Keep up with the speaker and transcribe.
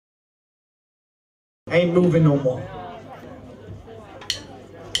Ain't moving no more.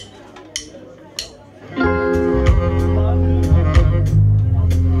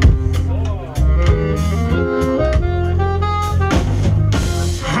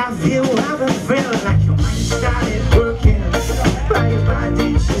 Have you ever felt like your mind started working, but your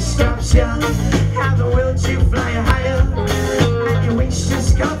body just stops you? Have the will to fly higher, and your wings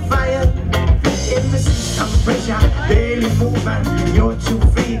just got fired. In the system pressure, barely moving, your 2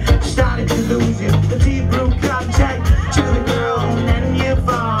 feet started to lose you. The deep blue contact to the ground, and you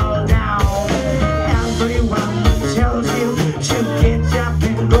fall down. Everyone tells you to get up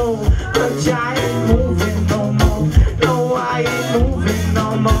and go, but I ain't moving no more. No, I ain't moving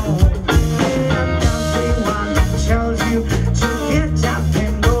no more. And everyone tells you to get up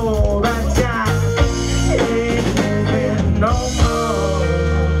and go, but I ain't moving no more.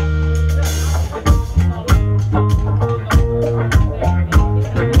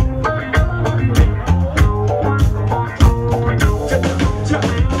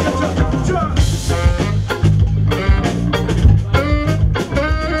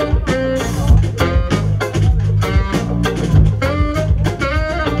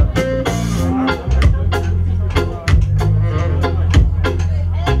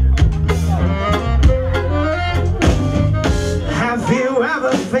 Have you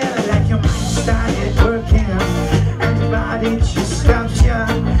ever felt like your mind started working, and your body just stops you?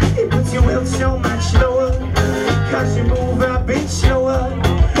 It puts your will so much lower, cause you move a bit slower.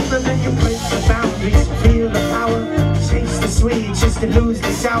 But then you break the boundaries, feel the power, taste the sweet just to lose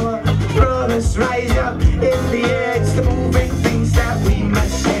the sour. Brothers rise up in the air, it's the moving things that we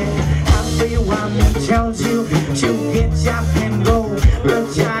must share. Everyone tells you